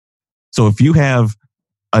So if you have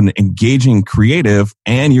an engaging creative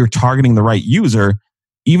and you're targeting the right user,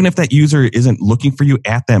 even if that user isn't looking for you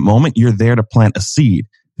at that moment, you're there to plant a seed.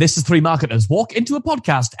 This is Three Marketers Walk Into a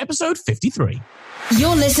Podcast, episode 53.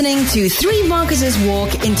 You're listening to Three Marketers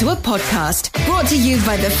Walk Into a Podcast, brought to you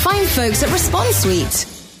by the fine folks at Response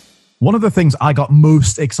Suite. One of the things I got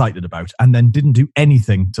most excited about and then didn't do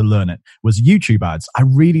anything to learn it was YouTube ads. I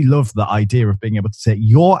really love the idea of being able to take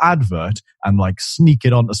your advert and sneak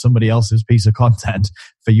it onto somebody else's piece of content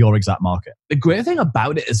for your exact market. The great thing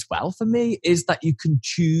about it as well for me is that you can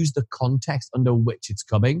choose the context under which it's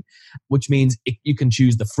coming, which means you can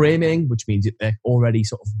choose the framing, which means they're already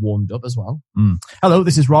sort of warmed up as well. Hello,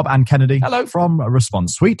 this is Rob and Kennedy. Hello. From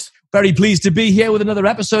Response Suite. Very pleased to be here with another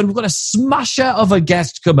episode. We've got a smasher of a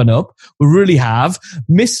guest coming up. We really have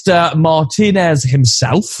Mr. Martinez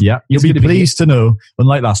himself. Yeah, you'll be pleased to know,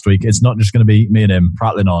 unlike last week, it's not just going to be me and him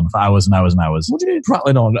prattling on for hours and hours and hours. What do you mean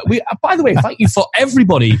prattling on? By the way, thank you for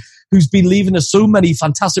everybody who's been leaving us so many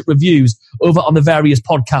fantastic reviews over on the various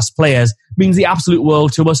podcast players. It means the absolute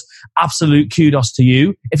world to us. Absolute kudos to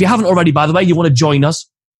you. If you haven't already, by the way, you want to join us,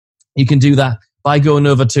 you can do that by going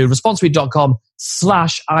over to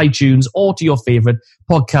responsesuite.com/iTunes or to your favorite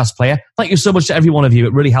podcast player. Thank you so much to every one of you.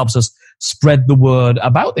 It really helps us spread the word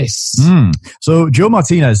about this. So Joe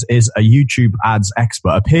Martinez is a YouTube ads expert,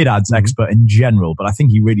 a paid ads expert in general, but I think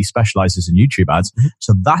he really specializes in YouTube ads.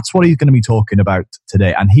 So that's what he's going to be talking about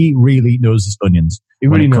today. And he really knows his onions. He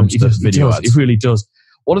really knows video ads. He really does.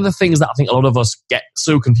 One of the things that I think a lot of us get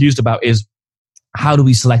so confused about is, how do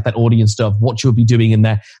we select that audience stuff? What should we be doing in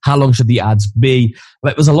there? How long should the ads be?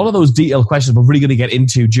 There's a lot of those detailed questions we're really going to get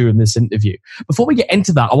into during this interview. Before we get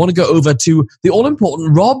into that, I want to go over to the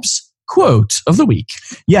all-important Rob's quote of the week.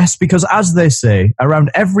 Yes, because as they say,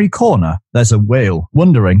 around every corner, there's a whale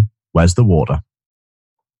wondering, where's the water?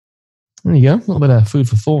 There you go. A little bit of food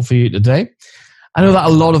for thought for you today. I know that a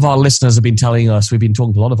lot of our listeners have been telling us, we've been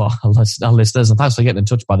talking to a lot of our listeners, and thanks for getting in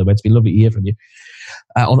touch, by the way. It's been lovely to hear from you.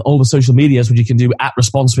 On all the social medias, which you can do at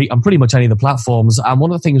Response Suite on pretty much any of the platforms. And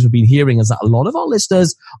one of the things we've been hearing is that a lot of our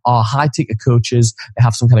listeners are high-ticket coaches. They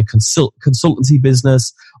have some kind of consultancy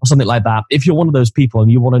business or something like that. If you're one of those people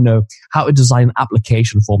and you want to know how to design an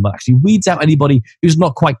application form that actually weeds out anybody who's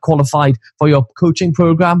not quite qualified for your coaching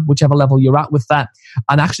program, whichever level you're at with that,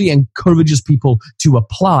 and actually encourages people to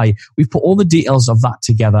apply, we've put all the details of that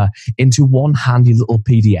together into one handy little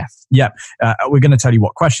PDF. Yeah, we're going to tell you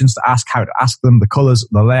what questions to ask, how to ask them, the colors,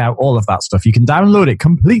 the layout, all of that stuff. You can download it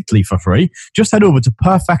completely for free. Just head over to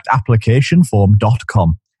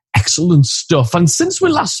perfectapplicationform.com. Excellent stuff. And since we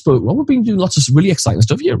last spoke, Rob, we've been doing lots of really exciting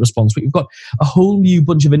stuff here at Response Suite. We've got a whole new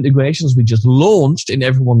bunch of integrations we just launched in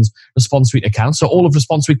everyone's Response Suite account. So all of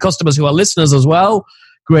Response Suite customers who are listeners as well,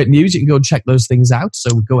 great news. You can go and check those things out.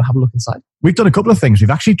 So go have a look inside. We've done a couple of things. We've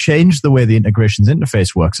actually changed the way the integrations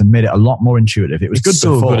interface works and made it a lot more intuitive. It was good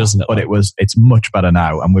before, isn't it? But it's much better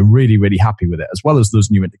now, and we're really, really happy with it. As well as those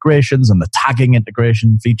new integrations, and the tagging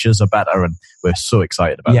integration features are better, and we're so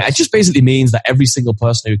excited about it. Yeah, it just basically means that every single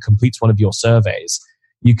person who completes one of your surveys,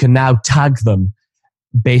 you can now tag them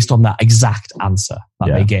based on that exact answer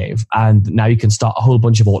that they gave. And now you can start a whole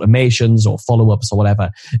bunch of automations or follow-ups or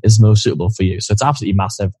whatever is most suitable for you. So it's absolutely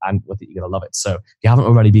massive, and I think you're going to love it. So if you haven't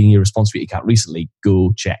already been in your Response Suite account recently,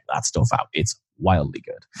 go check that stuff out. It's wildly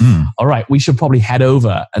good. All right, we should probably head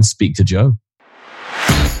over and speak to Joe.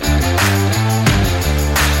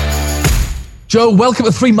 Joe, welcome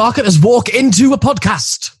to Three Marketers Walk Into a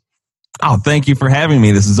Podcast. Oh, thank you for having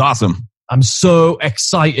me. This is awesome. I'm so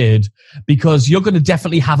excited because you're going to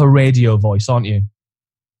definitely have a radio voice, aren't you?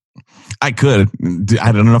 I could.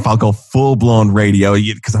 I don't know if I'll go full blown radio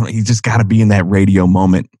because you just got to be in that radio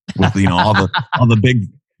moment with all the big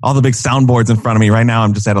soundboards in front of me. Right now,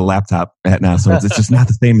 I'm just at a laptop now, so it's just not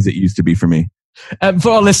the same as it used to be for me.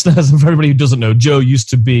 For our listeners and for everybody who doesn't know, Joe used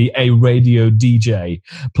to be a radio DJ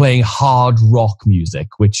playing hard rock music,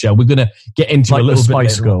 which we're going to get into a little bit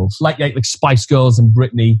Spice Girls, like Spice Girls and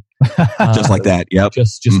Britney. Just like that, yep.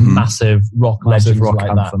 Just massive rock legends rock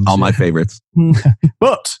like anthems, that. All my favorites.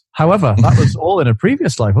 But, however, that was all in a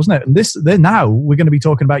previous life, wasn't it? And now we're going to be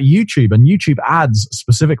talking about YouTube and YouTube ads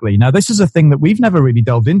specifically. Now, this is a thing that we've never really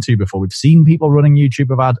delved into before. We've seen people running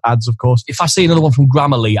YouTube ads, of course. If I see another one from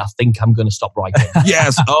Grammarly, I think I'm going to stop writing.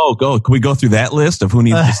 Yes. Oh, go. Can we go through that list of who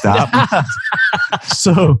needs to stop?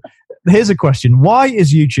 So, here's a question. Why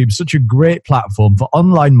is YouTube such a great platform for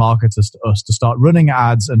online marketers to us to start running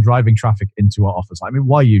ads and driving traffic into our offers? I mean,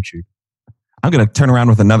 why YouTube? I'm going to turn around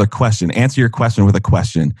with another question. Answer your question with a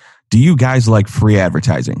question. Do you guys like free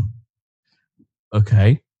advertising?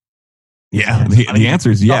 Okay. Yeah, the answer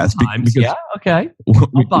is yes. Sometimes, because okay.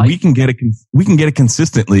 we can get it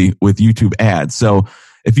consistently with YouTube ads. So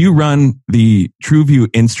if you run the TrueView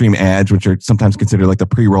in-stream ads, which are sometimes considered like the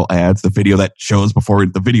pre-roll ads, the video that shows before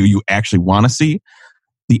the video you actually want to see,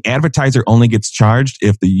 the advertiser only gets charged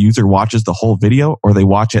if the user watches the whole video or they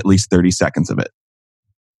watch at least 30 seconds of it.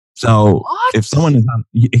 So if someone is on,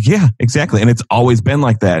 yeah, exactly. And it's always been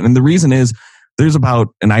like that. And the reason is there's about,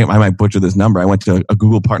 and I might butcher this number. I went to a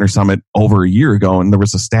Google Partner Summit over a year ago, and there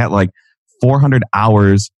was a stat like 400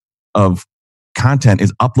 hours of content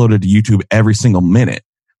is uploaded to YouTube every single minute.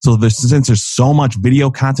 So since there's so much video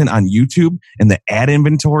content on YouTube and the ad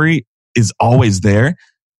inventory is always there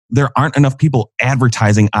aren't enough people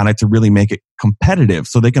advertising on it to really make it competitive.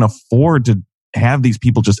 So they can afford to have these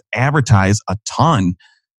people just advertise a ton.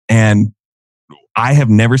 And I have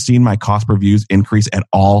never seen my cost per views increase at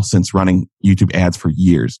all since running YouTube ads for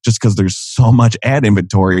years, just because there's so much ad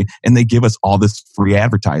inventory and they give us all this free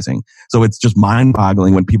advertising. So it's just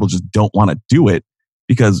mind-boggling when people just don't want to do it,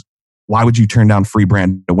 because why would you turn down free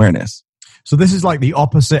brand awareness? So this is like the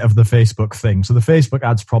opposite of the Facebook thing. So the Facebook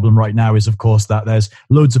ads problem right now is, of course, that there's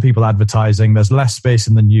loads of people advertising. There's less space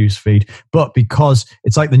in the news feed. But because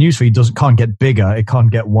it's like the news feed can't get bigger, it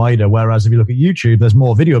can't get wider. Whereas if you look at YouTube, there's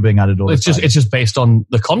more video being added all the time. It's just based on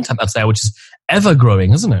the content that's there, which is ever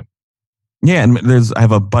growing, isn't it? Yeah, and I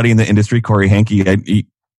have a buddy in the industry, Corey Hankey. He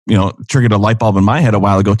triggered a light bulb in my head a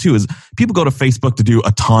while ago too. Is people go to Facebook to do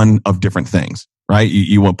a ton of different things. Right?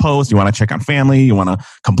 You want to post, you want to check on family, you want to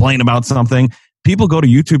complain about something. People go to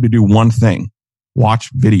YouTube to do one thing, watch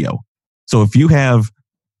video. So if you have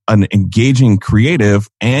an engaging creative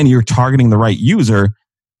and you're targeting the right user,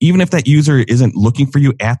 even if that user isn't looking for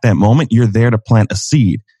you at that moment, you're there to plant a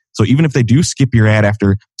seed. So even if they do skip your ad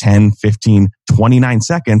after 10, 15, 29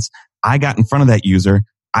 seconds, I got in front of that user,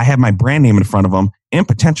 I have my brand name in front of them, and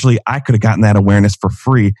potentially I could have gotten that awareness for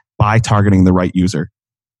free by targeting the right user.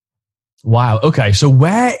 Wow. Okay. So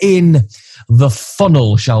where in the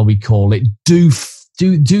funnel, shall we call it, do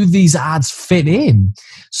these ads fit in?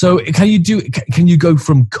 So can you go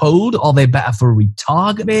from cold? Are they better for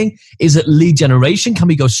retargeting? Is it lead generation? Can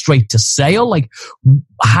we go straight to sale? Like,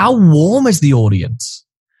 how warm is the audience?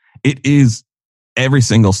 It is every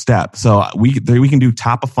single step. So we can do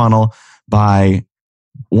top of funnel by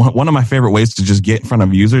one of my favorite ways to just get in front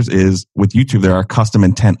of users is with YouTube. There are custom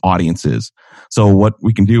intent audiences. So what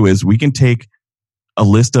we can do is we can take a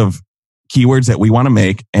list of keywords that we want to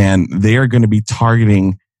make, and they are going to be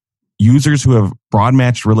targeting users who have broad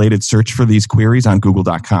match related search for these queries on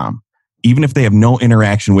google.com. Even if they have no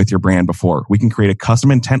interaction with your brand before, we can create a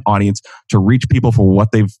custom intent audience to reach people for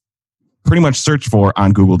what they've pretty much searched for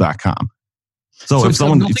on google.com. So it's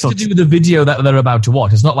got nothing to do with the video that they're about to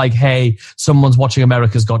watch. It's not like, hey, someone's watching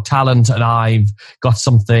America's Got Talent and I've got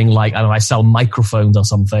something like, I don't know, I sell microphones or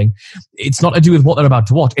something. It's not to do with what they're about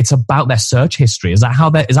to watch. It's about their search history. Is that how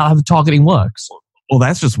the targeting works? Well,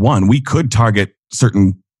 that's just one. We could target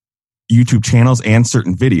certain YouTube channels and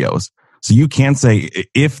certain videos. So you can say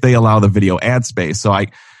if they allow the video ad space. So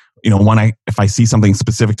if I see something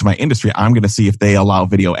specific to my industry, I'm going to see if they allow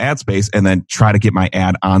video ad space and then try to get my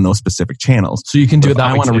ad on those specific channels. So you can do it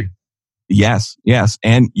that way too. Yes.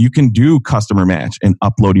 And you can do customer match and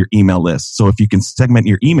upload your email list. So if you can segment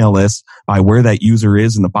your email list by where that user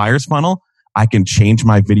is in the buyer's funnel, I can change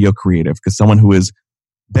my video creative, because someone who has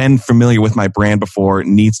been familiar with my brand before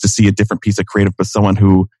needs to see a different piece of creative, but someone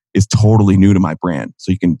who is totally new to my brand.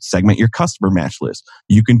 So you can segment your customer match list.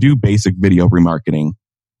 You can do basic video remarketing.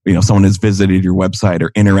 Someone has visited your website or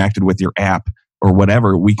interacted with your app or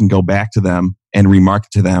whatever, we can go back to them and remarket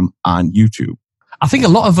to them on YouTube. I think a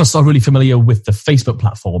lot of us are really familiar with the Facebook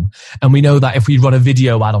platform. And we know that if we run a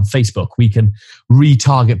video ad on Facebook, we can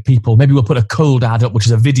retarget people. Maybe we'll put a cold ad up, which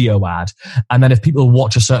is a video ad. And then if people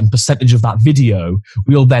watch a certain percentage of that video,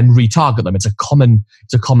 we'll then retarget them. It's a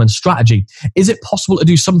common strategy. Is it possible to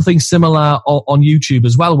do something similar on YouTube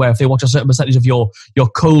as well, where if they watch a certain percentage of your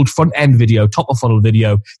cold front end video, top of funnel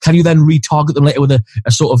video, can you then retarget them later with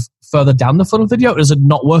a sort of further down the funnel video? Or does it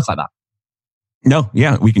not work like that? No,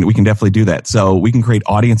 yeah, we can definitely do that. So we can create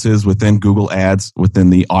audiences within Google Ads, within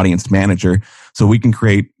the Audience Manager. So we can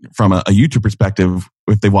create, from a YouTube perspective,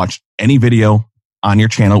 if they watch any video on your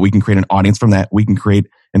channel, we can create an audience from that. We can create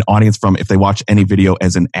an audience from if they watch any video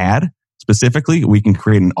as an ad specifically. We can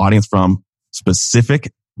create an audience from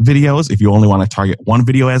specific videos. If you only want to target one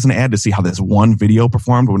video as an ad to see how this one video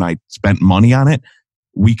performed when I spent money on it,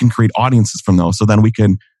 we can create audiences from those. So then we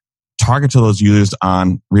can target to those users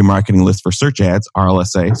on remarketing lists for search ads,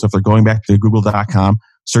 RLSA. So if they're going back to google.com,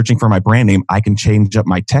 searching for my brand name, I can change up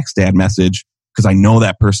my text ad message because I know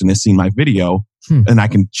that person has seen my video And I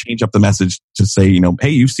can change up the message to say, hey,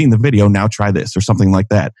 you've seen the video, now try this or something like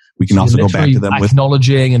that. We can also go back to them with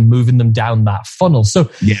acknowledging and moving them down that funnel. So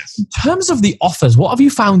yes. In terms of the offers, what have you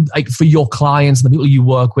found like for your clients and the people you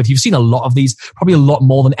work with? You've seen a lot of these, probably a lot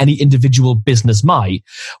more than any individual business might.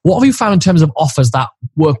 What have you found in terms of offers that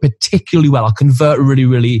work particularly well or convert really,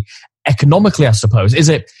 really economically, I suppose? Is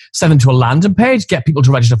it send them to a landing page, get people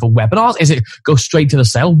to register for webinars? Is it go straight to the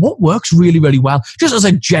sale? What works really, really well, just as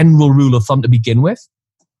a general rule of thumb to begin with?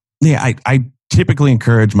 Yeah, I typically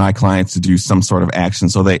encourage my clients to do some sort of action.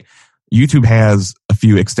 So YouTube has a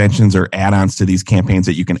few extensions or add-ons to these campaigns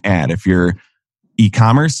that you can add. If you're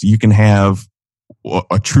e-commerce, you can have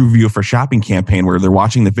a True View for Shopping campaign where they're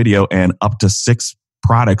watching the video and up to 6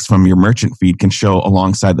 products from your merchant feed can show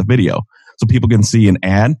alongside the video. So people can see an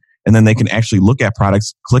ad, and then they can actually look at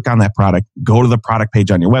products, click on that product, go to the product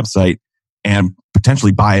page on your website, and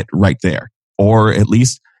potentially buy it right there. Or at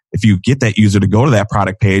least if you get that user to go to that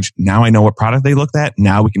product page, now I know what product they looked at.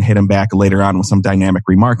 Now we can hit them back later on with some dynamic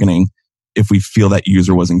remarketing if we feel that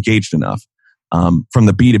user was engaged enough. From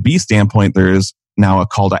the B2B standpoint, there's now a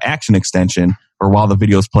call to action extension where while the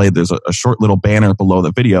video is played, there's a short little banner below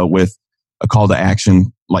the video with a call to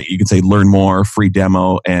action, like you can say, learn more, free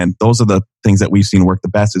demo. And those are the things that we've seen work the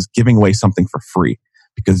best, is giving away something for free,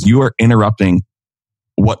 because you are interrupting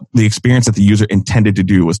what the experience that the user intended to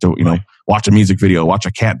do was to, watch a music video, watch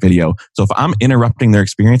a cat video. So if I'm interrupting their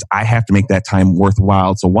experience, I have to make that time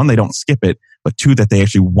worthwhile. So 1, they don't skip it, but 2, that they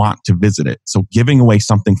actually want to visit it. So giving away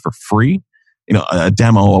something for free, a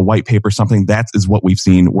demo, a white paper, something, that is what we've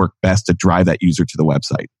seen work best to drive that user to the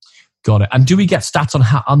website. Got it. And do we get stats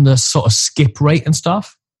on the sort of skip rate and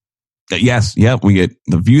stuff? Yes. Yeah. We get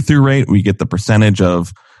the view through rate. We get the percentage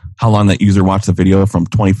of how long that user watched the video from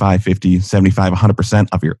 25, 50, 75, 100%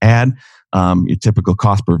 of your ad, your typical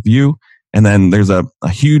cost per view. And then there's a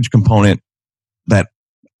huge component that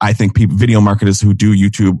I think video marketers who do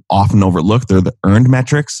YouTube often overlook. They're the earned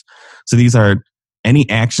metrics. So these are any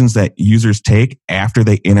actions that users take after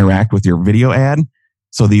they interact with your video ad.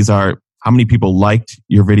 So these are how many people liked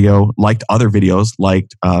your video, liked other videos,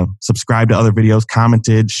 subscribed to other videos,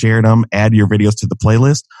 commented, shared them, add your videos to the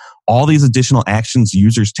playlist. All these additional actions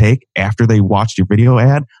users take after they watched your video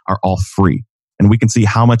ad are all free. And we can see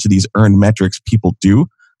how much of these earned metrics people do,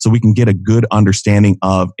 so we can get a good understanding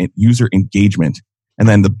of user engagement. And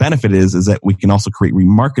then the benefit is that we can also create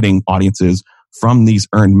remarketing audiences from these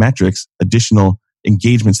earned metrics, additional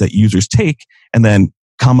engagements that users take, and then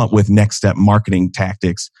come up with next step marketing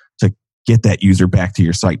tactics to get that user back to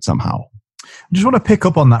your site somehow. I just want to pick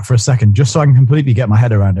up on that for a second, just so I can completely get my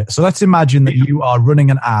head around it. So let's imagine that you are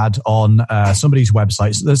running an ad on somebody's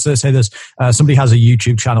website. So let's say there's somebody has a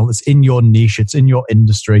YouTube channel that's in your niche, it's in your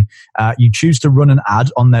industry. You choose to run an ad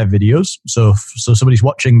on their videos. So somebody's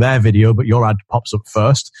watching their video, but your ad pops up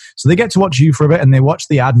first. So they get to watch you for a bit, and they watch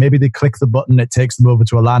the ad. Maybe they click the button, it takes them over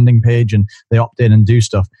to a landing page, and they opt in and do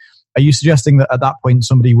stuff. Are you suggesting that at that point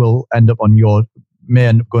somebody will end up may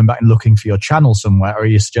end up going back and looking for your channel somewhere, or are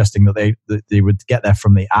you suggesting that they would get there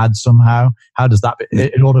from the ad somehow? How does that,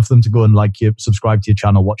 in order for them to go and like you, subscribe to your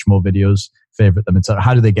channel, watch more videos, favorite them, etc.,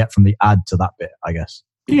 how do they get from the ad to that bit, I guess?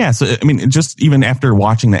 Yeah, so I mean, just even after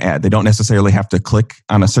watching the ad, they don't necessarily have to click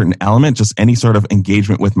on a certain element, just any sort of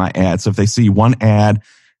engagement with my ad. So if they see one ad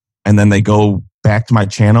and then they go back to my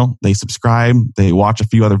channel, they subscribe, they watch a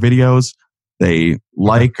few other videos, they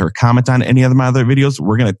like or comment on any of my other videos,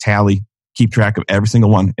 we're going to keep track of every single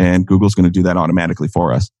one, and Google's going to do that automatically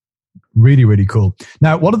for us. Really, really cool.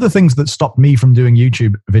 Now, one of the things that stopped me from doing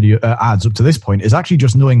YouTube video ads up to this point is actually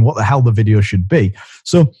just knowing what the hell the video should be.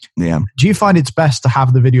 So, do you find it's best to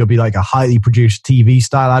have the video be like a highly produced TV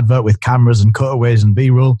style advert with cameras and cutaways and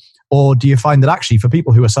B-roll? Or do you find that actually for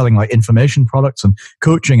people who are selling like information products and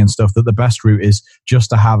coaching and stuff, that the best route is just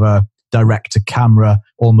to have a direct to camera,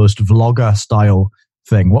 almost vlogger style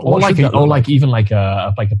thing? Even like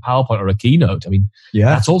a PowerPoint or a keynote. I mean,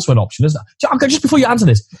 that's also an option, isn't it? Just before you answer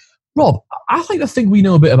this, Rob, I like to think we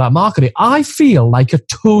know a bit about marketing. I feel like a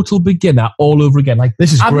total beginner all over again. Like,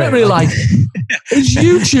 this is great. I'm really like, is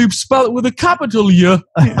YouTube spelled with a capital U or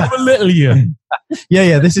a little U?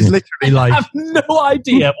 Yeah. This is literally like, I have no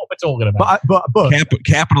idea what we're talking about. But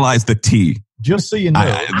capitalize the T. Just so you know,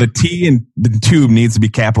 the T in the tube needs to be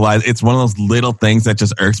capitalized. It's one of those little things that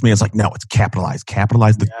just irks me. It's like, no, it's capitalized.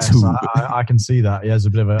 Capitalize the tube. I can see that. Yeah, it's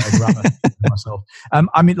a bit of a grammar myself.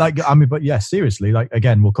 But yeah, seriously. Like,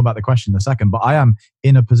 again, we'll come back to the question in a second. But I am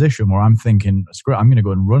in a position where I'm thinking, screw it, I'm going to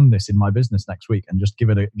go and run this in my business next week and just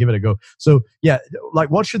give it a go. So yeah,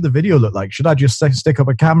 like, what should the video look like? Should I just stick up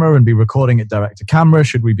a camera and be recording it direct to camera?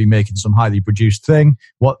 Should we be making some highly produced thing?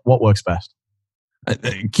 What works best?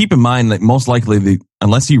 Keep in mind that most likely,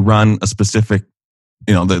 unless you run a specific,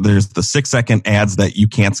 there's the 6-second ads that you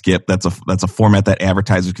can't skip. That's a format that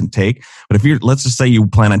advertisers can take. But let's just say you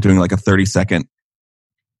plan on doing like a 30-second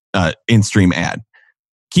in-stream ad.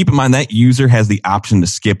 Keep in mind that user has the option to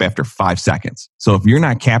skip after 5 seconds. So if you're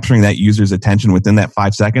not capturing that user's attention within that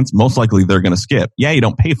 5 seconds, most likely they're going to skip. Yeah, you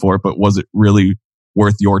don't pay for it, but was it really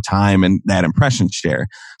worth your time and that impression share?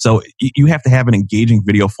 So you have to have an engaging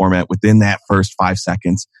video format within that first 5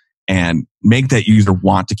 seconds and make that user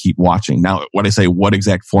want to keep watching. Now, what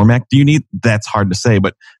exact format do you need? That's hard to say.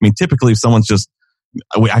 But I mean, typically if someone's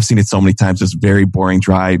I've seen it so many times, just very boring,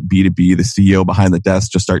 dry B2B, the CEO behind the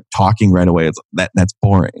desk just start talking right away. That's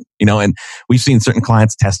boring, and we've seen certain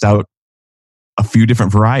clients test out a few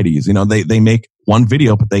different varieties. They make one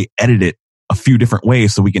video, but they edit it a few different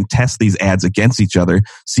ways so we can test these ads against each other,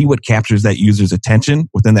 see what captures that user's attention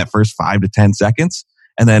within that first 5 to 10 seconds.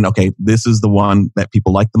 And then, okay, this is the one that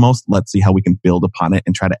people like the most. Let's see how we can build upon it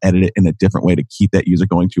and try to edit it in a different way to keep that user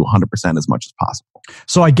going to 100% as much as possible.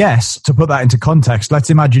 So I guess to put that into context, let's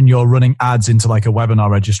imagine you're running ads into like a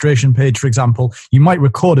webinar registration page, for example. You might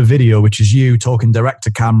record a video, which is you talking direct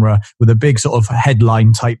to camera with a big sort of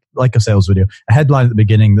headline type, like a sales video, a headline at the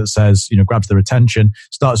beginning that says, grabs their attention,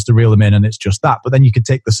 starts to reel them in, and it's just that. But then you could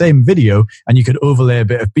take the same video and you could overlay a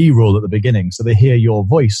bit of B-roll at the beginning. So they hear your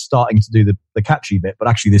voice starting to do the catchy bit, but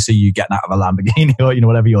actually they see you getting out of a Lamborghini or,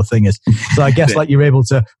 whatever your thing is. So I guess like you're able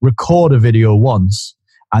to record a video once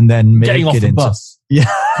and then make getting off it the into bus. Yeah,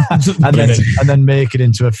 and then make it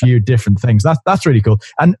into a few different things. That's really cool.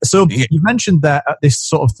 And so you mentioned that this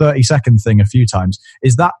sort of 30-second thing a few times.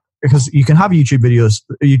 Is that because you can have YouTube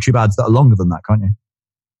ads that are longer than that, can't you?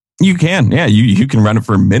 You can, yeah. You can run it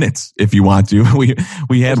for minutes if you want to.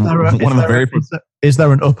 We had one of the very first. Is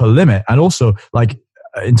there an upper limit? And also, like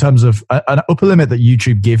in terms of an upper limit that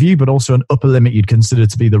YouTube give you, but also an upper limit you'd consider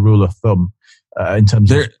to be the rule of thumb in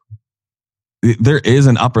terms of. There is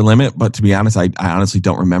an upper limit, but to be honest, I honestly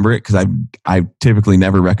don't remember it because I typically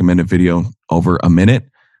never recommend a video over a minute.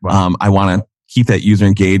 Wow. I want to keep that user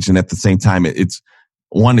engaged, and at the same time, it's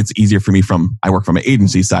easier for me I work from an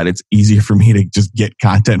agency side. It's easier for me to just get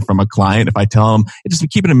content from a client if I tell them just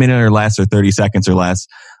keep it a minute or less or 30 seconds or less.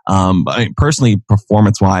 Personally,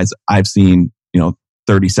 performance wise, I've seen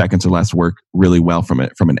 30 seconds or less work really well from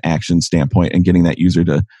an action standpoint and getting that user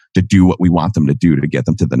to do what we want them to do to get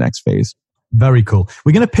them to the next phase. Very cool.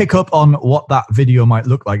 We're going to pick up on what that video might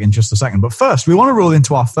look like in just a second. But first, we want to roll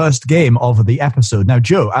into our first game of the episode. Now,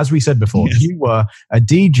 Joe, as we said before, You were a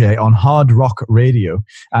DJ on Hard Rock Radio.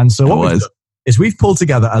 And so what we've done is we've pulled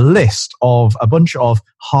together a list of a bunch of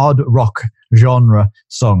hard rock genre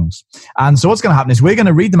songs. And so what's going to happen is we're going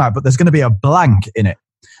to read them out, but there's going to be a blank in it.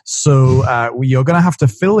 So you're going to have to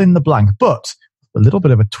fill in the blank, but a little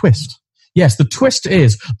bit of a twist. Yes, the twist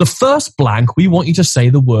is the first blank, we want you to say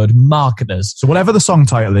the word marketers. So whatever the song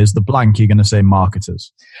title is, the blank, you're going to say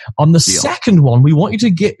marketers. On the second one, we want you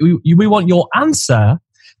to we want your answer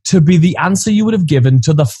to be the answer you would have given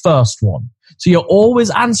to the first one. So you're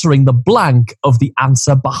always answering the blank of the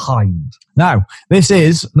answer behind. Now, this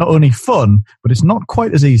is not only fun, but it's not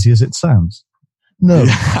quite as easy as it sounds. No,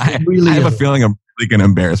 I have a feeling I'm really going to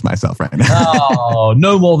embarrass myself right now. Oh,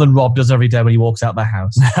 no more than Rob does every day when he walks out the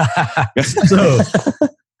house. So,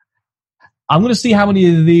 I'm going to see how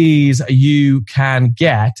many of these you can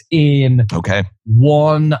get in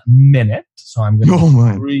 1 minute. So I'm going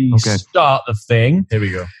to restart the thing. Here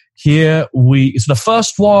we go. So the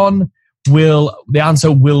first one the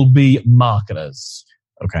answer will be marketers.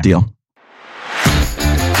 Okay. Deal.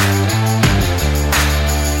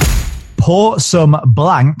 Pour some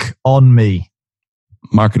blank on me.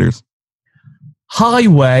 Marketers.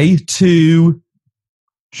 Highway to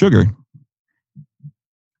sugar.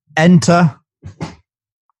 Enter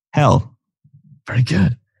hell. Very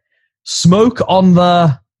good. Smoke on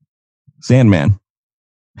the Sandman.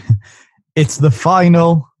 It's the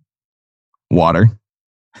final water.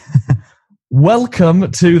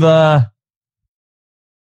 Welcome to the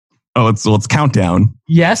it's countdown.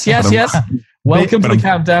 Yes. Welcome to the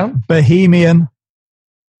countdown. Bohemian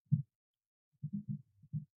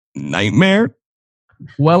Nightmare.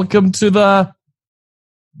 Welcome to the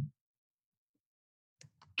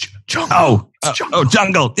jungle.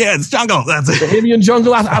 Jungle. Yeah, it's jungle. That's it. Bohemian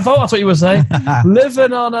jungle. I thought that's what you were saying.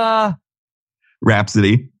 Living on a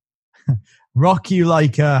Rhapsody. Rock you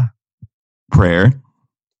like a prayer.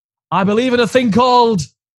 I believe in a thing called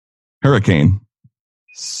hurricane.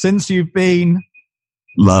 Since you've been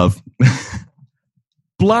love.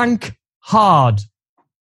 Blank hard.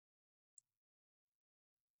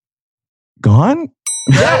 Gone?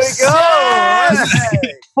 Yes. There we go.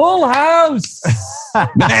 Full house.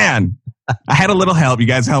 Man, I had a little help. You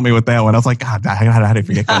guys helped me with that one. I was like, God, how did I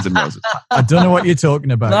forget Guns N' Roses? I don't know what you're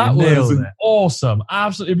talking about. That You nailed was it. awesome.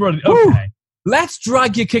 Absolutely brilliant. Okay. Let's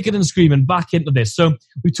drag you kicking and screaming back into this. So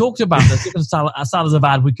we talked about the different styles of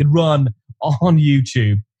ad we could run on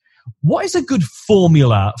YouTube. What is a good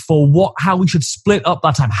formula for how we should split up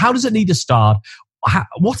that time? How does it need to start?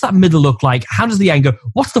 What's that middle look like? How does the end go?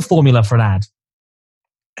 What's the formula for an ad?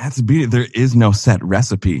 That's the beauty. There is no set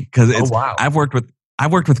recipe because I've worked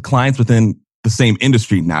with clients within the same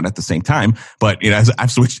industry, not at the same time, but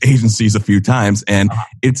I've switched agencies a few times, and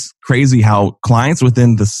it's crazy how clients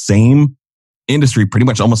within the same industry, pretty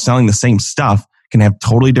much almost selling the same stuff, can have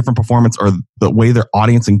totally different performance, or the way their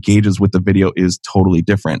audience engages with the video is totally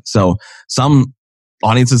different. So some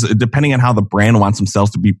audiences, depending on how the brand wants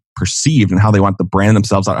themselves to be perceived and how they want the brand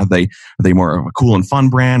themselves, are they more of a cool and fun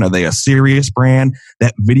brand? Are they a serious brand?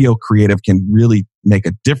 That video creative can really make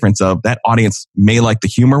a difference. Of that audience may like the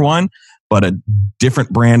humor one, but a different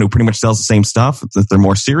brand who pretty much sells the same stuff, if they're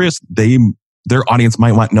more serious, their audience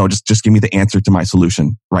might want, no, just give me the answer to my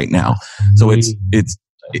solution right now. So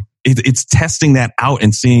it's testing that out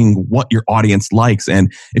and seeing what your audience likes.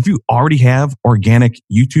 And if you already have organic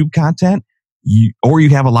YouTube content, or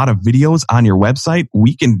you have a lot of videos on your website,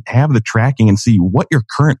 we can have the tracking and see what your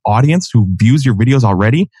current audience who views your videos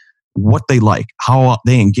already, what they like, how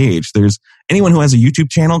they engage. There's anyone who has a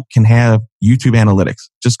YouTube channel can have YouTube Analytics.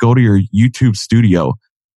 Just go to your YouTube Studio,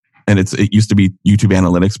 and it used to be YouTube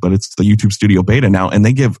Analytics, but it's the YouTube Studio Beta now, and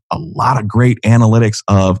they give a lot of great analytics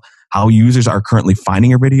of how users are currently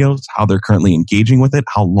finding your videos, how they're currently engaging with it,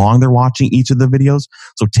 how long they're watching each of the videos.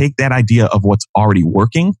 So take that idea of what's already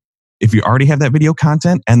working, if you already have that video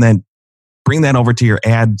content, and then bring that over to your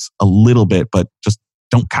ads a little bit, but just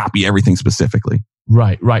don't copy everything specifically.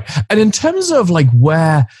 Right. And in terms of like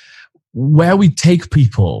where we take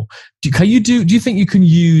people, do you think you can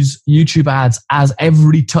use YouTube ads as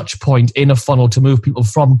every touch point in a funnel to move people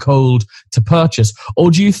from cold to purchase? Or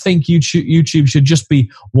do you think YouTube should just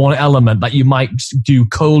be one element, that you might do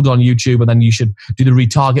cold on YouTube and then you should do the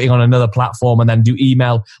retargeting on another platform and then do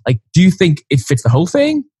email? Like, do you think it fits the whole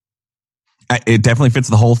thing? It definitely fits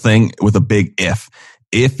the whole thing, with a big if.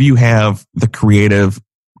 If you have the creative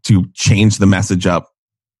to change the message up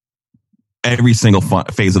every single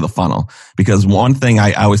phase of the funnel. Because one thing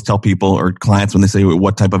I always tell people or clients when they say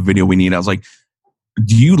what type of video we need, I was like,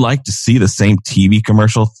 do you like to see the same TV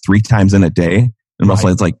commercial 3 times in a day? And most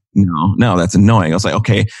likely it's like, no, that's annoying. I was like,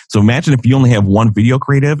 okay, so imagine if you only have one video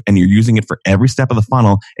creative and you're using it for every step of the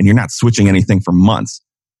funnel and you're not switching anything for months.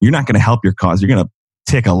 You're not going to help your cause. You're going to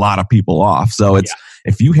tick a lot of people off. So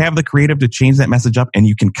if you have the creative to change that message up and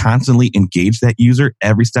you can constantly engage that user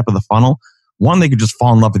every step of the funnel, one, they could just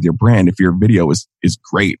fall in love with your brand. If your video is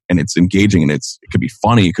great and it's engaging and it could be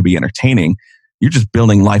funny, it could be entertaining, you're just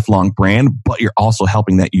building lifelong brand, but you're also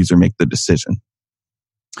helping that user make the decision.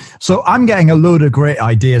 So I'm getting a load of great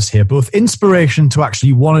ideas here, both inspiration to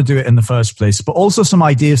actually want to do it in the first place, but also some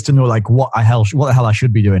ideas to know like what the hell I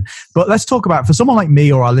should be doing. But let's talk about, for someone like me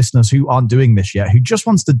or our listeners who aren't doing this yet, who just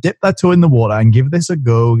wants to dip their toe in the water and give this a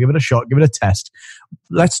go, give it a shot, give it a test.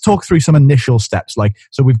 Let's talk through some initial steps.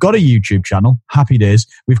 So we've got a YouTube channel, happy days.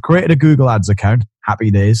 We've created a Google Ads account, happy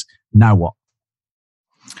days. Now what?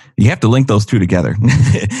 You have to link those two together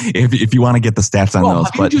if you want to get the stats on those.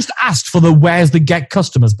 You just asked for the where's the get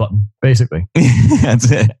customers button, basically. That's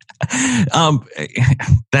it.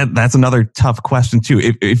 That's another tough question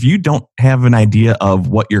too. If you don't have an idea of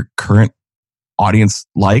what your current audience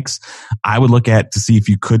likes, I would look at to see if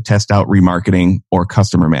you could test out remarketing or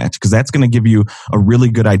customer match, because that's going to give you a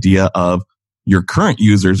really good idea of your current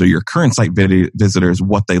users or your current site visitors,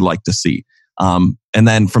 what they like to see. And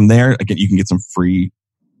then from there, again, you can get some free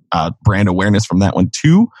brand awareness from that one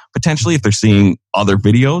too, potentially, if they're seeing other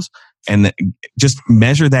videos, and just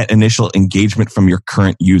measure that initial engagement from your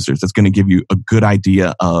current users. That's going to give you a good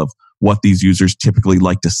idea of what these users typically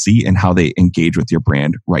like to see and how they engage with your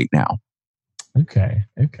brand right now. Okay.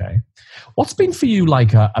 What's been for you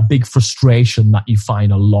like a big frustration that you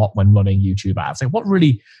find a lot when running YouTube ads? Like what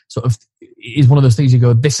really sort of is one of those things you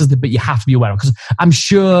go, this is the bit you have to be aware of? Because I'm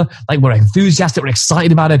sure like we're enthusiastic, we're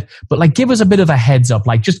excited about it, but like give us a bit of a heads up.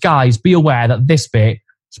 Like just guys, be aware that this bit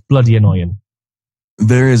is bloody annoying.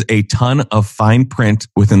 There is a ton of fine print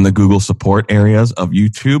within the Google support areas of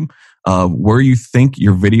YouTube. Where you think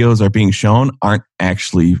your videos are being shown aren't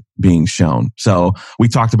actually being shown. So we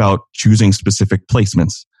talked about choosing specific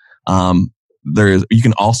placements. You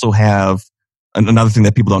can also have another thing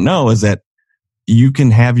that people don't know is that you can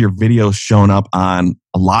have your videos shown up on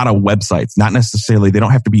a lot of websites. Not necessarily, they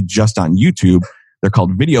don't have to be just on YouTube. they're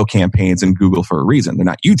called video campaigns in Google for a reason. They're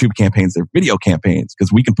not YouTube campaigns, they're video campaigns,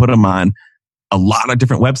 because we can put them on a lot of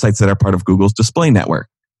different websites that are part of Google's display network.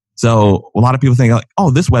 So a lot of people think like,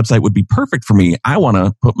 oh, this website would be perfect for me. I want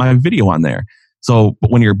to put my video on there. So,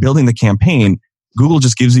 but when you're building the campaign, Google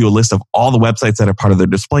just gives you a list of all the websites that are part of their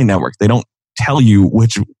display network. They don't tell you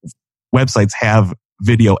which websites have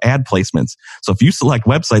video ad placements. So if you select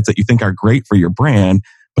websites that you think are great for your brand,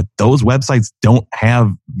 but those websites don't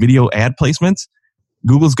have video ad placements,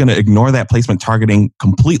 Google's going to ignore that placement targeting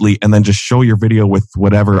completely and then just show your video with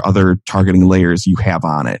whatever other targeting layers you have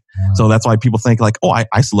on it. Wow. So that's why people think like, oh,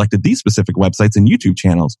 I selected these specific websites and YouTube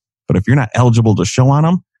channels. But if you're not eligible to show on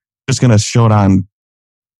them, just going to show it on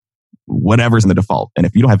whatever's in the default. And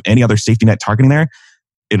if you don't have any other safety net targeting there,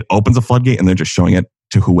 it opens a floodgate and they're just showing it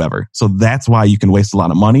to whoever. So that's why you can waste a lot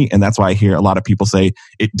of money. And that's why I hear a lot of people say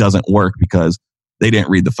it doesn't work because they didn't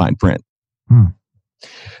read the fine print.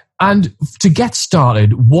 And to get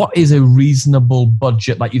started, what is a reasonable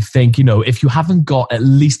budget that you think, if you haven't got at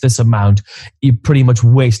least this amount, you're pretty much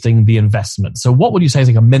wasting the investment? So what would you say is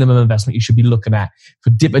like a minimum investment you should be looking at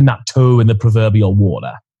for dipping that toe in the proverbial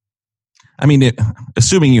water? I mean,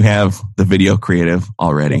 assuming you have the video creative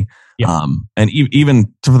already, and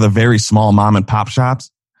even for the very small mom and pop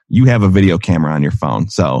shops, you have a video camera on your phone.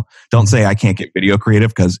 So don't say I can't get video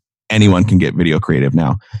creative, because anyone can get video creative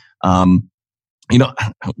now.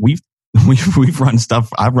 We've run stuff.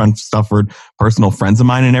 I've run stuff for personal friends of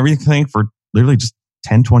mine and everything for literally just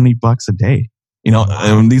 $10-$20 a day.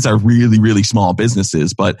 These are really, really small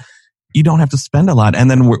businesses, but you don't have to spend a lot.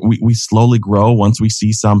 And then we slowly grow once we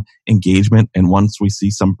see some engagement and once we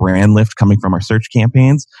see some brand lift coming from our search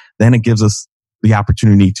campaigns, then it gives us the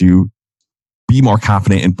opportunity to be more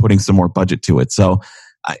confident in putting some more budget to it. So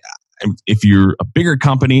if you're a bigger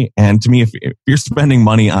company, and to me, if you're spending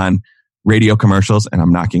money on radio commercials, and I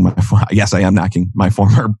am knocking my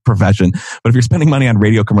former profession, but if you're spending money on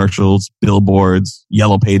radio commercials, billboards,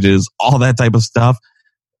 yellow pages, all that type of stuff,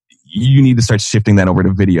 you need to start shifting that over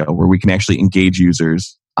to video, where we can actually engage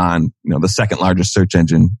users on, the second largest search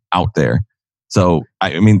engine out there. So,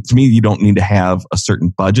 to me, you don't need to have a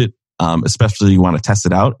certain budget, especially if you want to test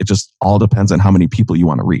it out. It just all depends on how many people you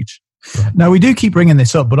want to reach. Now, we do keep bringing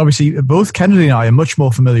this up, but obviously both Kennedy and I are much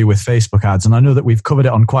more familiar with Facebook ads. And I know that we've covered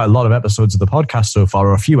it on quite a lot of episodes of the podcast so far,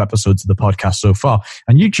 or a few episodes of the podcast so far.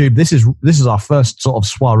 And YouTube, this is our first sort of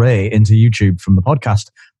soiree into YouTube from the podcast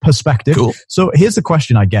perspective. Cool. So here's the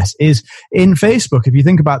question, I guess, is in Facebook, if you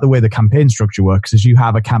think about the way the campaign structure works, is you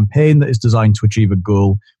have a campaign that is designed to achieve a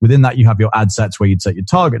goal. Within that, you have your ad sets where you'd set your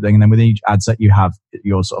targeting. And then within each ad set, you have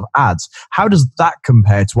your sort of ads. How does that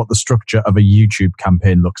compare to what the structure of a YouTube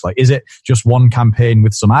campaign looks like? Is it just one campaign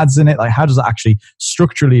with some ads in it? Like, how does that actually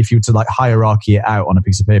structurally, if you were to like hierarchy it out on a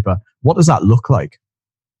piece of paper, what does that look like?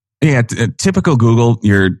 Yeah, typical Google,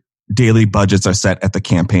 your daily budgets are set at the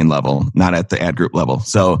campaign level, not at the ad group level.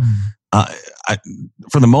 So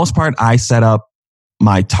for the most part, I set up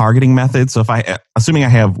my targeting method. So assuming I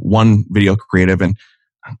have one video creative, and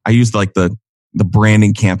I use like the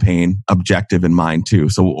branding campaign objective in mind too.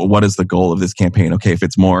 So what is the goal of this campaign? Okay, if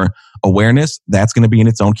it's more awareness, that's going to be in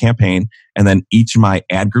its own campaign. And then each of my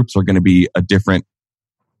ad groups are going to be a different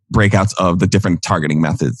breakouts of the different targeting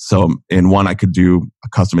methods. So in one, I could do a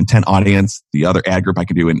custom intent audience. The other ad group, I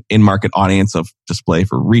could do an in-market audience of display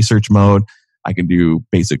for research mode. I can do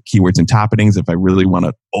basic keywords and toppings if I really want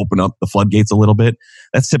to open up the floodgates a little bit.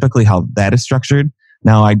 That's typically how that is structured.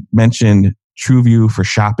 Now, I mentioned TrueView for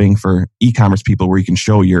shopping for e-commerce people, where you can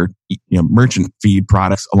show your merchant feed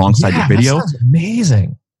products alongside your video. That sounds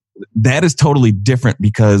amazing. That is totally different,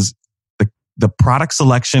 because the product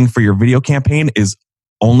selection for your video campaign is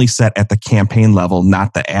only set at the campaign level,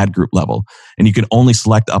 not the ad group level. And you can only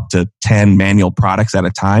select up to 10 manual products at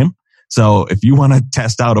a time. So if you want to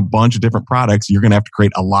test out a bunch of different products, you're going to have to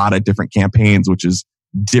create a lot of different campaigns, which is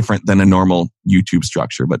different than a normal YouTube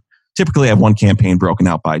structure. But typically I have one campaign broken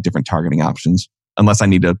out by different targeting options, unless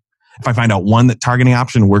if I find out one that targeting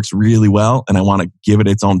option works really well and I want to give it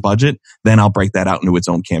its own budget, then I'll break that out into its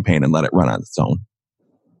own campaign and let it run on its own.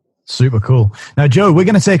 Super cool. Now, Joe, we're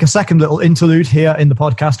going to take a second little interlude here in the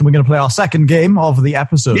podcast, and we're going to play our second game of the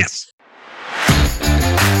episode. Yes.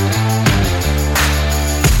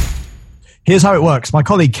 Here's how it works. My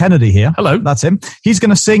colleague Kennedy here. Hello. That's him. He's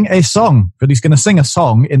going to sing a song, but he's going to sing a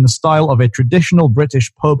song in the style of a traditional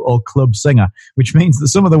British pub or club singer, which means that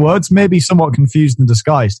some of the words may be somewhat confused and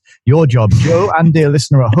disguised. Your job, Joe and dear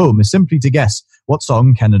listener at home, is simply to guess what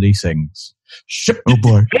song Kennedy sings. Oh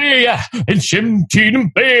boy. And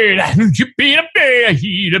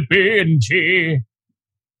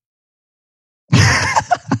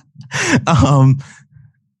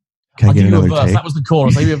Can I get give you a another verse. take? That was the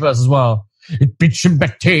chorus. I'll give you a verse as well. It bitchin'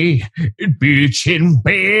 Betty, it bitchin'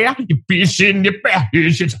 bear, it bitchin' the bear,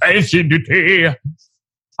 it's in the tea.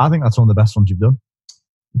 I think that's one of the best ones you've done.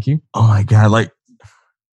 Thank you. Oh my God. Like,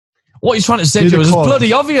 What he's trying to say Do to the us is chorus.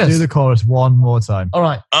 bloody obvious. Do the chorus one more time. All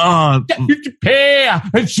right.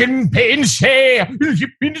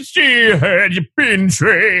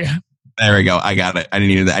 there we go. I got it. I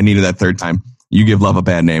needed that. I needed that third time. You give love a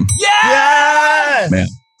bad name. Yes! Man.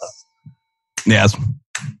 Yes.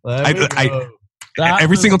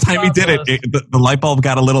 Every single time he did it, the light bulb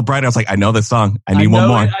got a little brighter. I was like, I know this song. I need one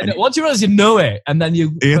more. Once you realize you know it, and then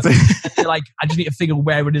you're like, I just need to figure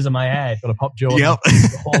where it is in my head. Got to pop Jordan. Yep.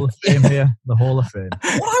 The Hall of Fame here. The Hall of Fame. What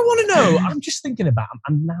I want to know, I'm just thinking about,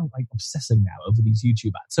 I'm now like obsessing now over these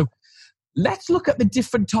YouTube ads. So let's look at the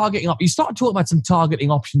different targeting options. You started talking about some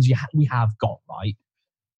targeting options we have got, right?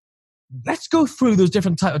 Let's go through those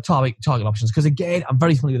different type of target options. Because again, I'm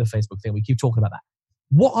very familiar with the Facebook thing. We keep talking about that.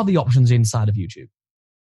 What are the options inside of YouTube?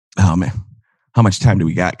 Oh man, how much time do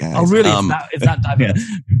we got, guys? Oh really? Is that diverse?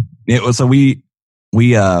 Yeah. So we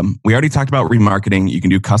already talked about remarketing. You can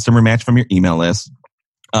do customer match from your email list.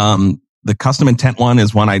 The custom intent one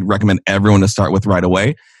is one I'd recommend everyone to start with right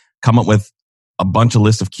away. Come up with a bunch of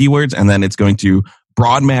list of keywords, and then it's going to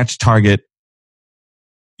broad match target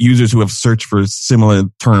users who have searched for similar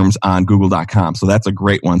terms on Google.com. So that's a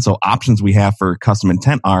great one. So options we have for custom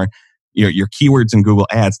intent are your keywords in Google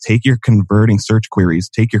Ads. Take your converting search queries,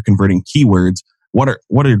 take your converting keywords. What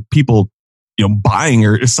are people buying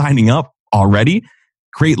or signing up already?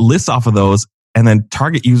 Create lists off of those, and then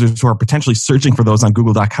target users who are potentially searching for those on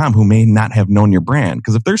Google.com who may not have known your brand.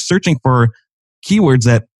 Because if they're searching for keywords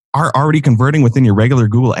that are already converting within your regular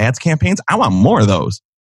Google Ads campaigns, I want more of those.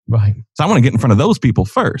 Right. So I want to get in front of those people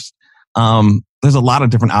first. There's a lot of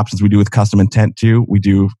different options we do with custom intent too. We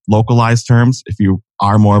do localized terms. If you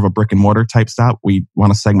are more of a brick and mortar type stop, we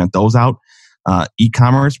want to segment those out.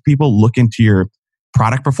 E-commerce people, look into your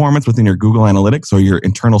product performance within your Google Analytics or your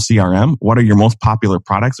internal CRM. What are your most popular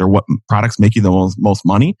products, or what products make you the most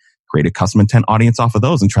money? Create a custom intent audience off of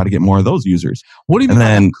those and try to get more of those users. What do you mean by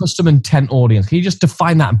a custom intent audience? Can you just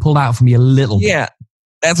define that and pull that out for me a little bit? Yeah,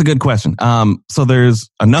 that's a good question. So there's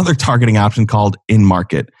another targeting option called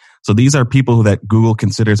in-market. So these are people that Google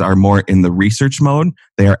considers are more in the research mode.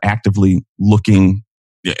 They are actively looking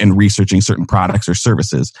and researching certain products or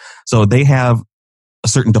services. So they have a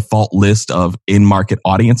certain default list of in-market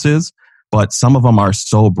audiences, but some of them are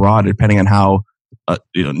so broad, depending on how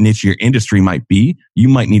niche your industry might be, you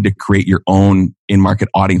might need to create your own in-market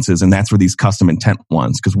audiences. And that's where these custom intent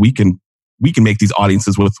ones, because we can make these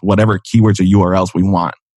audiences with whatever keywords or URLs we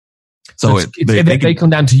want. So they come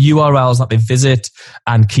down to URLs that they visit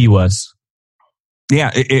and keywords.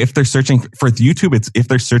 Yeah, if they're searching for YouTube, it's if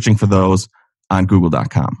they're searching for those on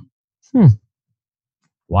Google.com.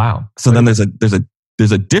 Wow. So then there's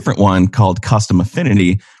a different one called custom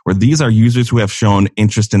affinity, where these are users who have shown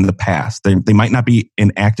interest in the past. They might not be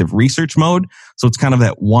in active research mode, so it's kind of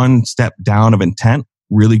that one step down of intent.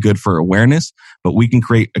 Really good for awareness, but we can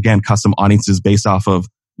create, again, custom audiences based off of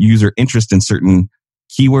user interest in certain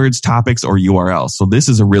keywords, topics, or URLs. So this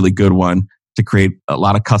is a really good one to create a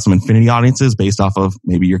lot of custom affinity audiences based off of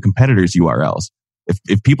maybe your competitors' URLs.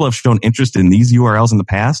 If people have shown interest in these URLs in the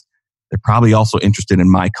past, they're probably also interested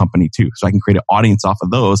in my company too. So I can create an audience off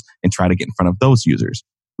of those and try to get in front of those users.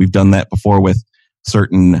 We've done that before with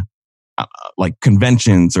certain like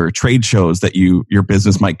conventions or trade shows that your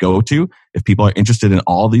business might go to. If people are interested in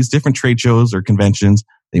all these different trade shows or conventions,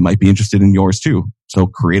 they might be interested in yours too. So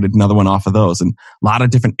create another one off of those, and a lot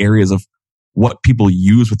of different areas of what people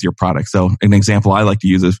use with your product. So an example I like to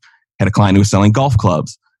use is had a client who was selling golf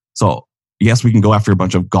clubs. So yes, we can go after a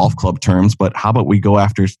bunch of golf club terms, but how about we go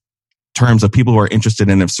after terms of people who are interested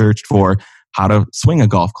in, have searched for how to swing a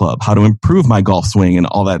golf club, how to improve my golf swing, and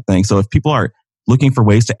all that thing. So if people are looking for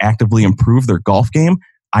ways to actively improve their golf game,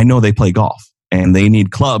 I know they play golf and they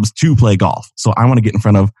need clubs to play golf. So I want to get in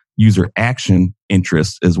front of user action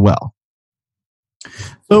interests as well.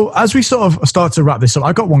 So as we sort of start to wrap this up,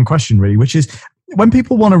 I've got one question really, which is, when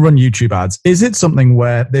people want to run YouTube ads, is it something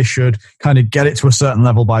where they should kind of get it to a certain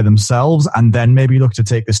level by themselves and then maybe look to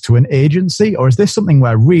take this to an agency? Or is this something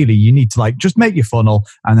where really you need to like just make your funnel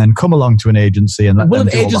and then come along to an agency and let them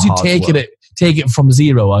do all the hard work? Take it from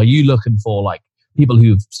zero? Are you looking for like people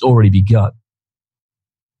who've already begun?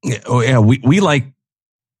 Yeah, we like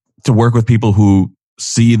to work with people who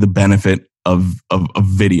see the benefit of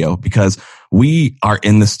video, because we are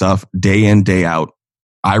in this stuff day in, day out.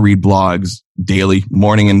 I read blogs daily,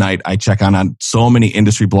 morning and night. I check on so many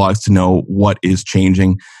industry blogs to know what is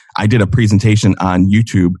changing. I did a presentation on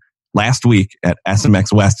YouTube last week at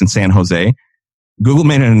SMX West in San Jose, Google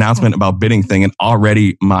made an announcement about bidding thing, and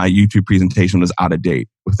already my YouTube presentation was out of date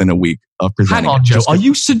within a week of presenting. Hang on, Joe. Are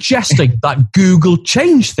you suggesting that Google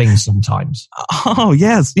change things sometimes? Oh,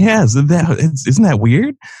 yes. Isn't that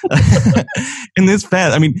weird? In this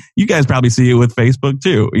fast, I mean, you guys probably see it with Facebook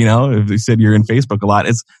too. You know, if you said you're in Facebook a lot,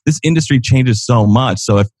 this industry changes so much.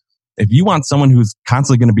 So if you want someone who's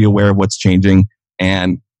constantly going to be aware of what's changing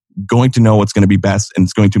and going to know what's going to be best, and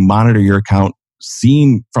it's going to monitor your account,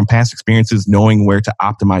 seeing from past experiences, knowing where to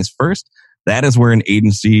optimize first, that is where an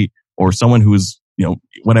agency or someone who's, you know,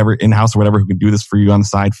 whatever, in-house or whatever, who can do this for you on the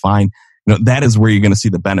side, fine. You know, that is where you're going to see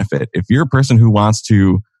the benefit. If you're a person who wants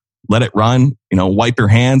to let it run, you know, wipe your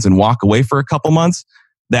hands and walk away for a couple months,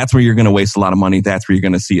 that's where you're going to waste a lot of money. That's where you're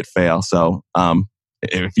going to see it fail. So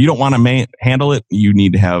if you don't want to handle it, you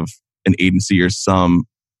need to have an agency or some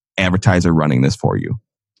advertiser running this for you.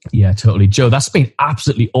 Yeah, totally. Joe, that's been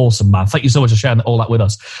absolutely awesome, man. Thank you so much for sharing all that with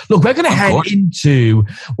us. Look, we're going to head into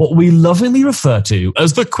what we lovingly refer to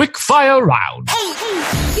as the quick fire round.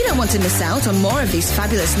 You don't want to miss out on more of these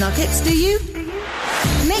fabulous nuggets, do you?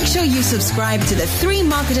 Make sure you subscribe to the Three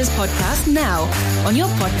Marketers podcast now on your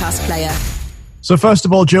podcast player. So first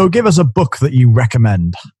of all, Joe, give us a book that you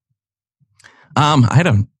recommend. I had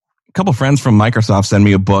a couple friends from Microsoft send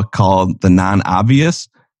me a book called The Non-Obvious.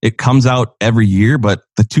 It comes out every year, but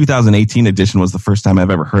the 2018 edition was the first time I've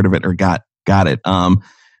ever heard of it or got it.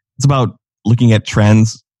 It's about looking at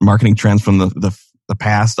trends, marketing trends from the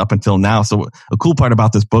past up until now. So a cool part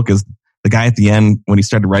about this book is the guy at the end, when he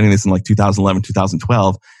started writing this in like 2011,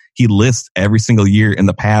 2012, he lists every single year in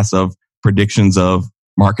the past of predictions of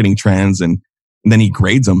marketing trends, and then he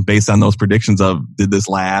grades them based on those predictions of, did this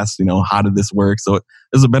last? You know, how did this work? So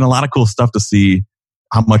there's been a lot of cool stuff to see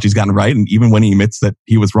how much he's gotten right, and even when he admits that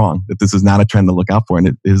he was wrong, that this is not a trend to look out for,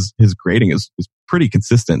 and his grading is pretty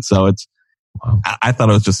consistent. So it's, wow. I thought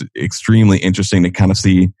it was just extremely interesting to kind of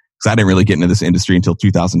see, because I didn't really get into this industry until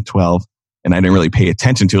 2012, and I didn't really pay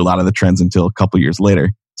attention to a lot of the trends until a couple years later.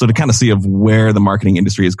 So to kind of see of where the marketing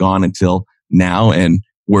industry has gone until now and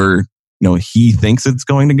where, you know, he thinks it's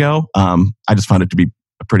going to go, I just found it to be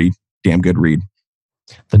a pretty damn good read.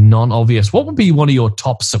 The non-obvious. What would be one of your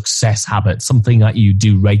top success habits? Something that you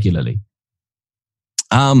do regularly?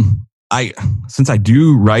 Since I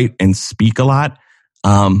do write and speak a lot,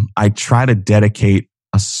 I try to dedicate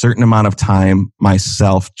a certain amount of time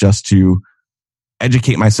myself just to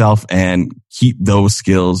educate myself and keep those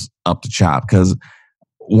skills up to chop. Because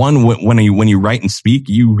when you write and speak,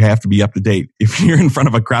 you have to be up to date. If you're in front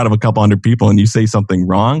of a crowd of a couple hundred people and you say something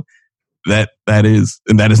wrong, that has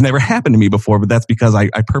never happened to me before, but that's because I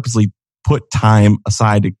purposely put time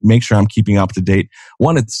aside to make sure I'm keeping up to date.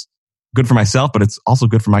 One, it's good for myself, but it's also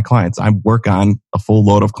good for my clients. I work on a full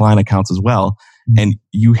load of client accounts as well. And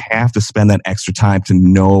you have to spend that extra time to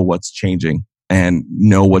know what's changing and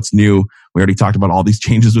know what's new. We already talked about all these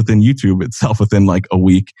changes within YouTube itself within like a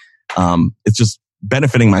week. It's just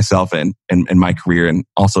benefiting myself and my career. And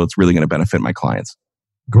also it's really going to benefit my clients.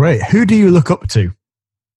 Great. Who do you look up to?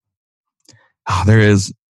 Oh, there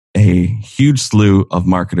is a huge slew of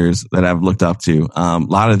marketers that I've looked up to. A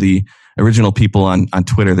lot of the original people on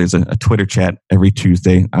Twitter. There's a Twitter chat every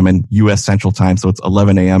Tuesday. I'm in US Central Time, so it's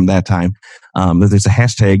 11 a.m. that time. There's a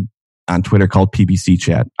hashtag on Twitter called PPC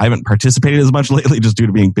chat. I haven't participated as much lately just due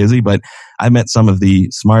to being busy, but I met some of the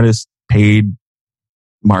smartest paid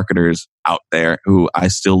marketers out there who I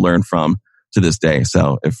still learn from to this day.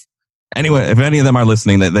 So if any of them are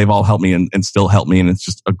listening, that they've all helped me and still help me. And it's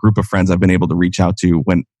just a group of friends I've been able to reach out to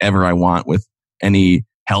whenever I want with any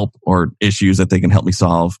help or issues that they can help me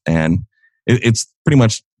solve. And it's pretty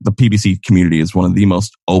much, the PPC community is one of the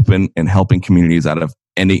most open and helping communities out of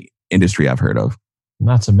any industry I've heard of.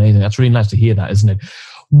 That's amazing. That's really nice to hear that, isn't it?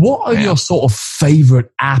 What are your sort of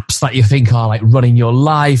favorite apps that you think are like running your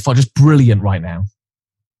life or just brilliant right now?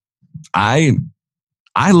 I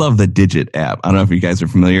love the Digit app. I don't know if you guys are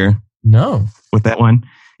familiar. No. With that one.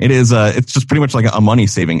 It is it's just pretty much like a money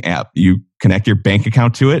saving app. You connect your bank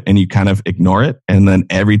account to it and you kind of ignore it. And then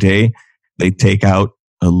every day they take out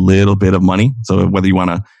a little bit of money. So whether you want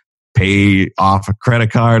to pay off a credit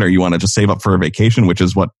card or you want to just save up for a vacation, which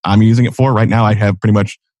is what I'm using it for right now. I have pretty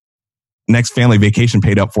much next family vacation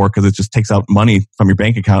paid up for because it just takes out money from your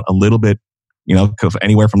bank account a little bit,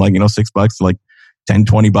 anywhere from like, $6 to like $10,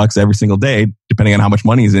 $20 every single day, depending on how much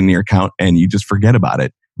money is in your account, and you just forget about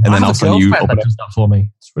it. And then all of a sudden you open that does that for me.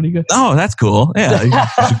 It's pretty good. Oh, that's cool. Yeah. You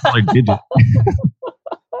should call it Digit.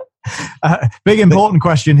 Big important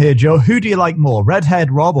question here, Joe. Who do you like more, Redhead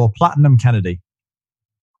Rob or Platinum Kennedy?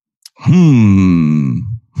 Who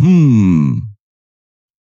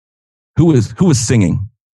was singing?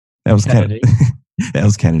 That was Kennedy. Kennedy. That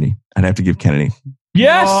was Kennedy. I'd have to give Kennedy.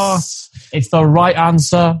 Yes! It's the right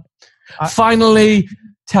answer. Finally,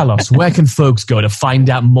 tell us, where can folks go to find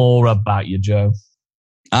out more about you, Joe?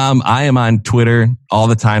 I am on Twitter all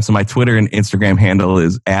the time. So my Twitter and Instagram handle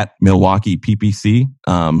is at Milwaukee PPC.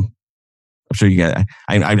 I'm sure you guys,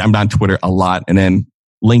 I'm on Twitter a lot. And then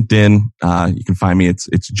LinkedIn, you can find me.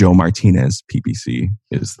 It's Joe Martinez PPC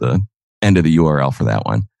is the end of the URL for that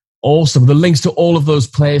one. Awesome. The links to all of those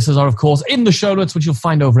places are, of course, in the show notes, which you'll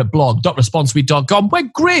find over at blog.responsesuite.com, where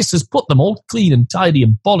Grace has put them all clean and tidy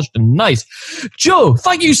and polished and nice. Joe,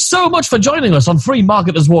 thank you so much for joining us on Free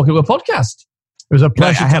Marketers Walk Away podcast. It was a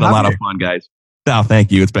pleasure. I had a lot of fun, guys. Oh,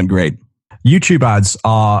 thank you. It's been great. YouTube ads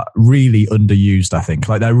are really underused, I think.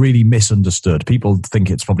 Like, they're really misunderstood. People think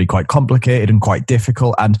it's probably quite complicated and quite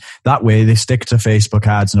difficult, and that way they stick to Facebook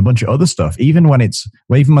ads and a bunch of other stuff, even when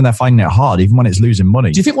they're finding it hard, even when it's losing money.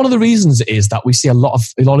 Do you think one of the reasons is that we see a lot of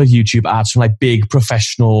YouTube ads from like big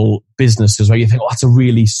professional businesses where you think, oh, that's a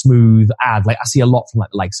really smooth ad? Like, I see a lot from like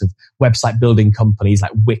the likes of website building companies like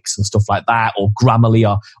Wix and stuff like that, or Grammarly.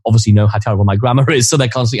 Or obviously know how terrible my grammar is, so they're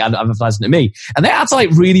constantly advertising to me, and their ads are like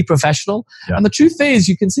really professional. Yeah. And the truth is,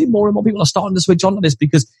 you can see more and more people are starting to switch on to this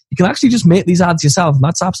because you can actually just make these ads yourself, and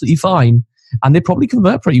that's absolutely fine. And they probably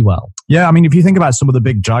convert pretty well. Yeah, I mean, if you think about some of the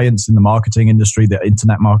big giants in the marketing industry, the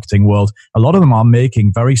internet marketing world, a lot of them are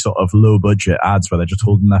making very sort of low budget ads where they're just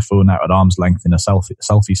holding their phone out at arm's length in a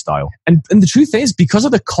selfie style. And the truth is, because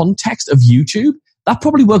of the context of YouTube, that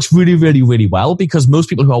probably works really, really, really well, because most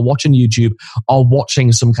people who are watching YouTube are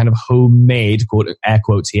watching some kind of homemade, quote, air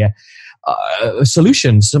quotes here,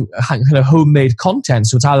 solution, some kind of homemade content.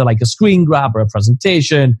 So it's either like a screen grab or a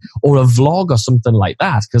presentation or a vlog or something like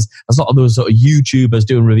that, because there's a lot of those sort of YouTubers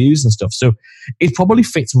doing reviews and stuff. So it probably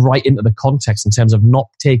fits right into the context in terms of not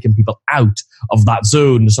taking people out of that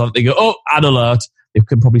zone so that they go, oh, ad alert. They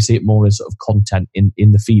can probably see it more as sort of content in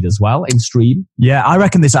the feed as well, in stream. Yeah, I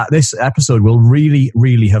reckon this episode will really,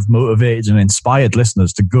 really have motivated and inspired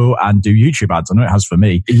listeners to go and do YouTube ads. I know it has for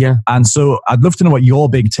me. Yeah. And so I'd love to know what your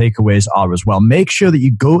big takeaways are as well. Make sure that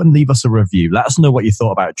you go and leave us a review. Let us know what you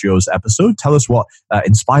thought about Joe's episode. Tell us what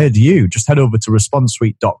inspired you. Just head over to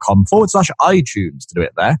responsesuite.com/iTunes to do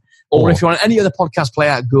it there. Or if you're on any other podcast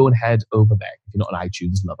player, go and head over there. If you're not an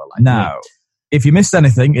iTunes lover like now. Me. If you missed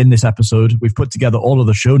anything in this episode, we've put together all of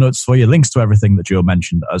the show notes for you, links to everything that Joe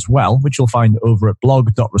mentioned as well, which you'll find over at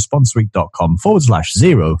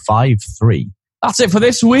blog.responsesuite.com/053. That's it for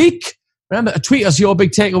this week. Remember to tweet us your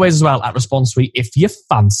big takeaways as well at ResponseSuite if you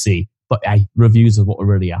fancy. But hey, reviews is what we're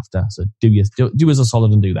really after. So do us a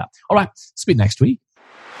solid and do that. All right, speak next week.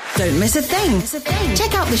 Don't miss a thing.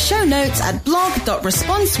 Check out the show notes at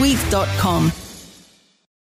blog.responsesuite.com.